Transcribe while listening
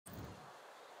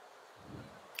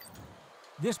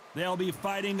They'll be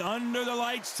fighting under the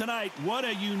lights tonight. What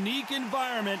a unique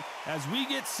environment as we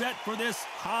get set for this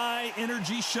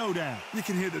high-energy showdown. You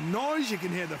can hear the noise, you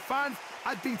can hear the fans.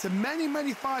 I've been to many,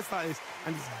 many fights like this,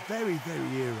 and it's very,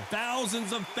 very eerie.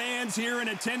 Thousands of fans here in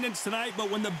attendance tonight, but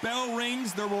when the bell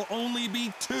rings, there will only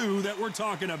be two that we're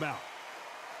talking about.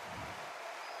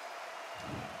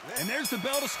 And there's the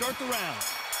bell to start the round.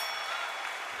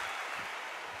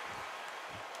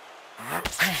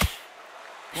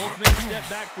 Both men step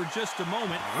back for just a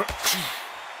moment. Well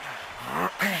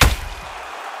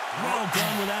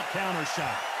done with that counter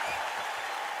shot.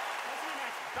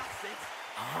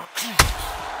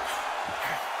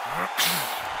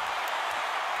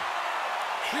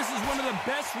 This is one of the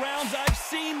best rounds I've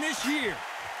seen this year.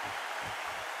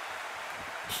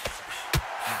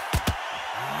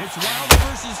 It's Wilder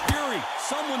versus Fury.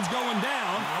 Someone's going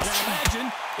down. And I imagine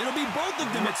it'll be both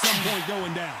of them at some point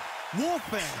going down.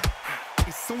 Warfare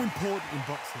is so important in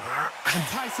boxing. And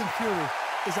Tyson Fury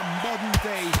is a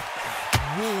modern-day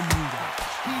warmonger.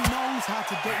 He knows how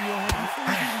to get in your head before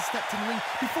you've even stepped in the ring,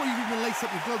 before you've even laced up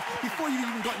your gloves, before you've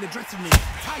even got in the dressing room.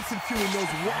 Tyson Fury knows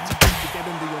what to do to get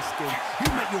under your skin.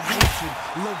 He'll make you hate him,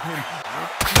 love him,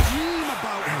 dream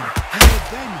about him. And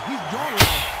then your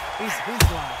life is his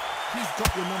life. He's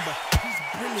got your number. He's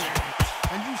brilliant.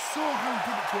 And you saw how he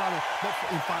did it to Wilder, not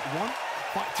in fight 1,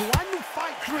 fight 2, and in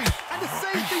fight 3. And the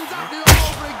same thing's happening all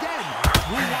over again.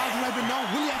 Will Wilder ever know?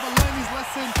 Will he ever learn his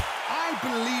lesson? I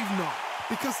believe not.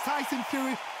 Because Tyson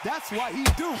Fury, that's what he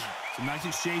do. Some nice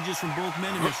exchanges from both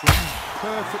men in this round.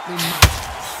 Perfectly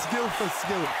matched. Skill for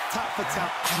skill. Tap for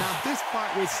tap. Now this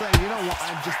fight will say, you know what,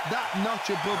 I'm just that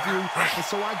notch above you. And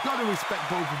so I got to respect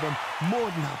both of them. More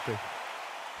than happy.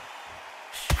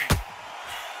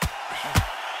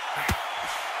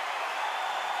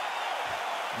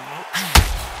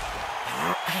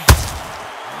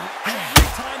 Every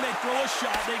time they throw a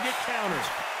shot, they get countered.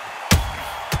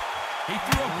 He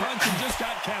threw a punch and just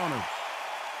got countered.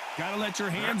 Gotta let your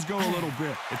hands go a little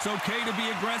bit. It's okay to be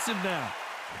aggressive now.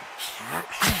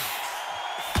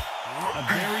 A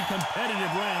very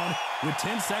competitive round with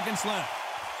 10 seconds left.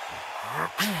 A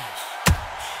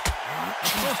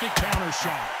perfect counter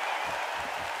shot.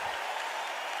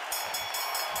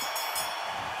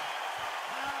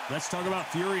 Let's talk about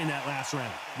Fury in that last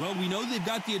round. Well, we know they've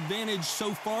got the advantage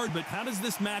so far, but how does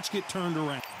this match get turned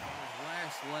around?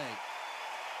 Last leg.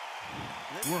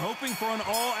 We're hoping for an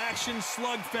all-action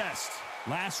slugfest.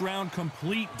 Last round,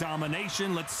 complete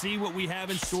domination. Let's see what we have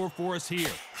in store for us here.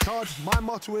 Todd, my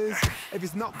motto is, if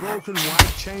it's not broken,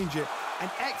 why change it? An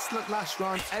excellent last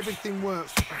round, everything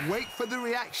works. Wait for the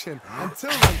reaction.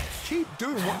 Until then, keep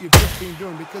doing what you've just been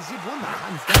doing because you've won that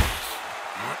hands down.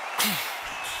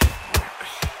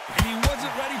 And he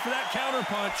wasn't ready for that counter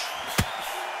punch.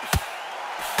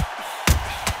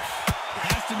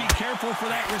 Has to be careful for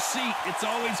that receipt. It's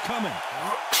always coming.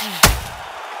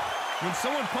 When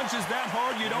someone punches that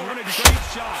hard, you don't want to trade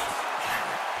shots.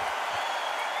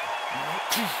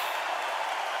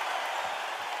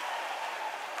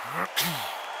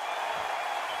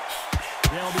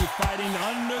 They'll be fighting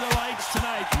under the lights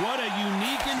tonight. What a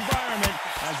unique environment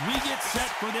as we get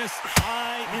set for this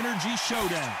high-energy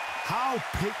showdown. How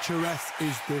picturesque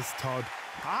is this, Todd?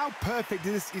 How perfect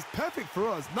is this? It's perfect for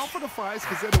us. Not for the fighters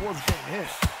because they're the ones getting hit.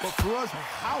 But for us,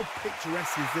 how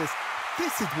picturesque is this?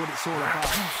 This is what it's all about.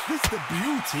 This is the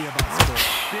beauty of our sport.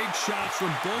 Big shots from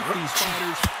both these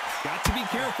fighters. Got to be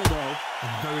careful, though. A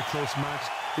very close match.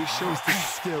 It shows the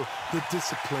skill, the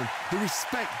discipline, the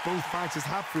respect both fighters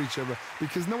have for each other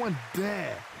because no one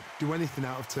dare do anything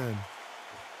out of turn.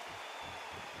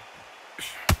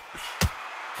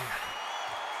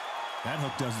 That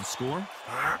hook doesn't score.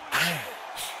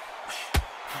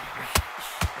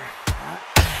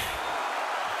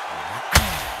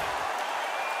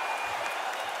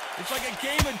 It's like a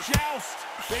game of joust.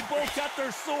 They both got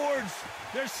their swords.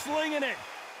 They're slinging it.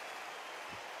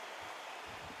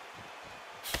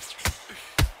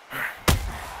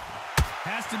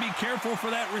 Has to be careful for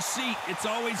that receipt. It's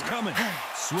always coming.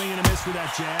 Swing and a miss with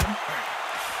that jab.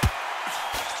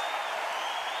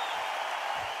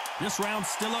 This round's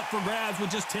still up for grabs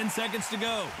with just 10 seconds to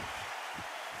go.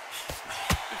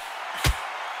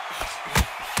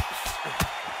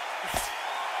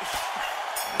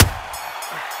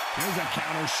 There's a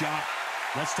counter shot.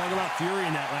 Let's talk about Fury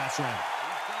in that last round.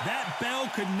 That bell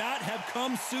could not have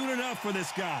come soon enough for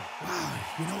this guy. Wow,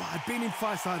 you know what? I've been in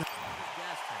fights like that.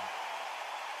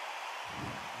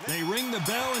 They ring the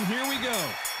bell, and here we go.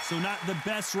 So not the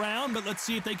best round, but let's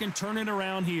see if they can turn it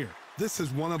around here. This is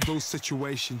one of those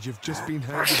situations you've just been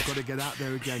hurt, you've got to get out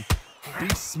there again. Be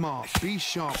smart, be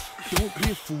sharp, don't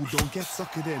be a fool, don't get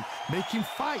suckered in. Make him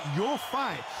fight your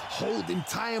fight. Hold him,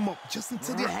 tie him up, just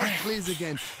until your head clears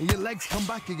again and your legs come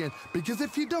back again. Because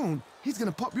if you don't, he's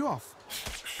gonna pop you off.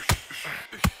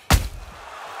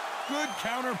 Good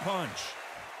counter punch.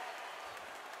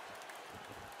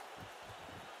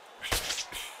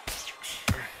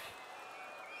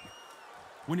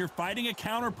 When you're fighting a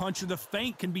counterpuncher, the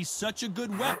feint can be such a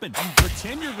good weapon.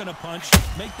 Pretend you're gonna punch,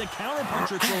 make the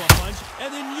counterpuncher throw a punch,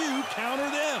 and then you counter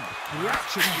them.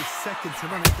 Reaction is second to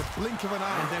none at the blink of an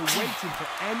eye, and they're waiting for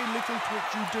any little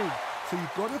twitch you do. So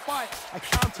you've got to fight a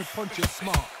counterpuncher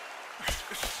smart.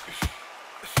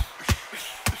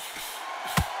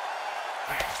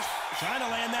 Trying to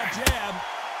land that jab.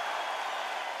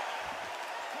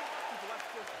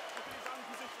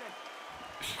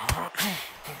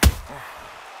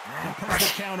 The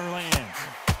perfect counter lands.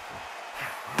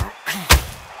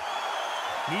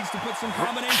 Needs to put some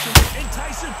combination. And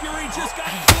Tyson Fury just got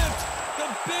clipped. The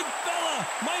big fella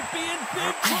might be in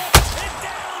big trouble. And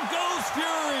down goes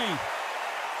Fury.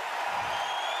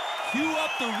 Cue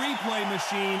up the replay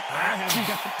machine. I have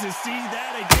got to see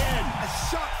that again. A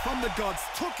shot from the gods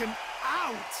took him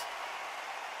out.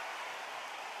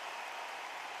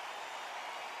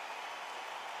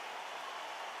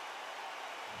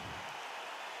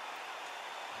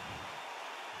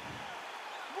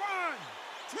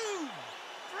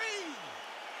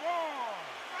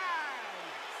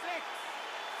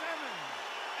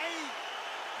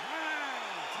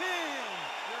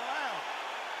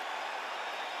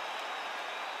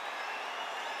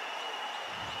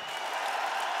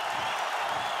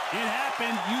 It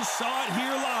happened. You saw it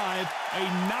here live. A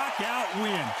knockout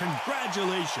win.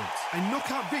 Congratulations. A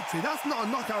knockout victory? That's not a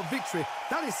knockout victory.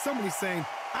 That is somebody saying,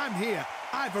 I'm here.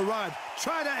 I've arrived.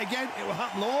 Try that again. It will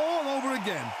happen all over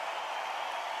again.